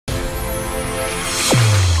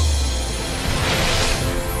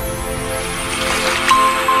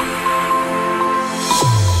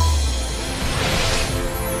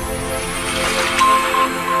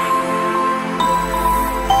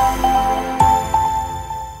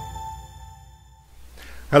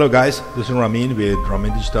Hello guys, this is Ramin with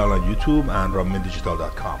RaminDigital on YouTube and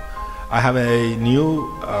RaminDigital.com. I have a new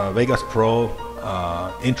Vegas Pro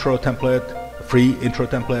intro template, free intro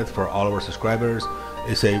template for all of our subscribers.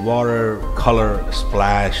 It's a watercolor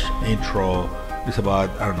splash intro. It's about,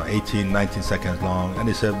 I don't know, 18-19 seconds long, and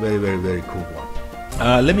it's a very cool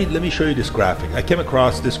one. Let me show you this graphic. I came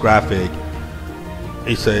across this graphic.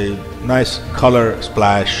 It's a nice color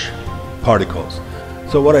splash particles.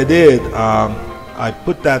 So what I did, I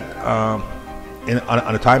put that on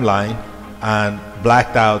a timeline and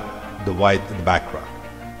blacked out the white in the background.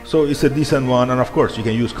 So it's a decent one, and of course you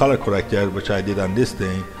can use color corrector, which I did on this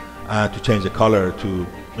thing, to change the color to,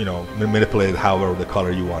 you know, manipulate however the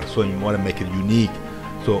color you want. So you want to make it unique,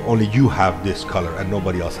 so only you have this color and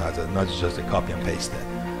nobody else has it, not just a copy and paste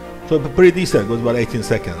it. So pretty decent. It goes about 18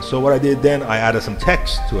 seconds. So what I did then, I added some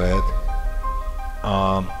text to it,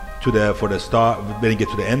 for the start, when you get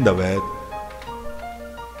to the end of it.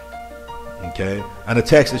 Okay, and the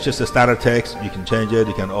text is just a standard text. You can change it.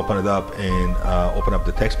 You can open it up and open up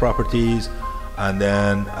the text properties, and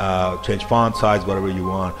then change font size, whatever you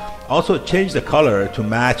want. Also change the color to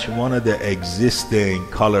match one of the existing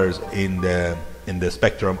colors in the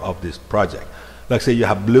spectrum of this project. Like say you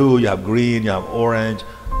have blue, you have green, you have orange.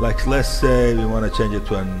 Like let's say we want to change it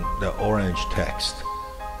to the orange text.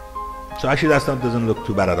 So actually that stuff doesn't look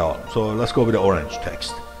too bad at all. So let's go with the orange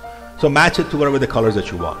text. So match it to whatever the colors that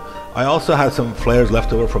you want. I also had some flares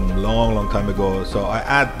left over from a long time ago, so I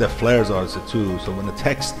add the flares also too. So when the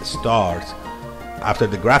text starts, after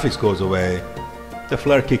the graphics goes away, the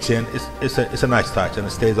flare kicks in. It's a nice touch, and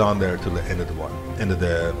it stays on there till the end of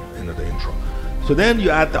the intro. So then you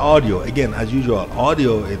add the audio. Again, as usual,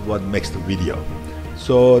 audio is what makes the video.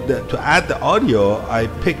 So to add the audio, I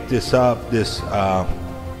picked this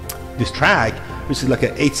track, which is like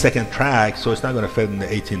an 8-second track, so it's not going to fit in the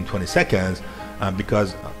 18-20 seconds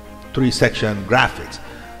because 3-section graphics.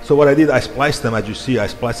 So what I did, I spliced them. As you see, I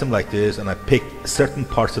spliced them like this, and I picked certain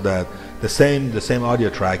parts of that, the same audio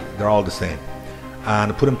track. They're all the same,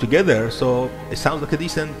 and put them together, so it sounds like a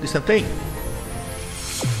decent thing.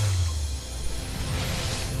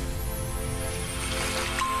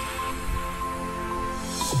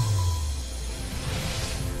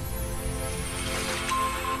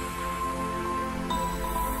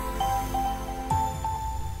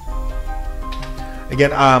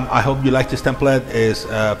 Again, I hope you like this template.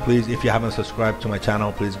 Please, if you haven't subscribed to my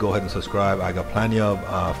channel, please go ahead and subscribe. I got plenty of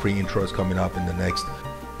free intros coming up in the next.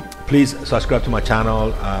 Please subscribe to my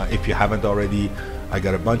channel if you haven't already. I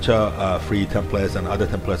got a bunch of free templates and other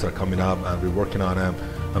templates are coming up, and we're working on them,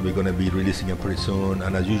 and we're going to be releasing them pretty soon.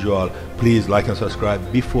 And as usual, please like and subscribe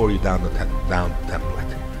before you download the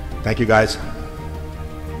template. Thank you guys.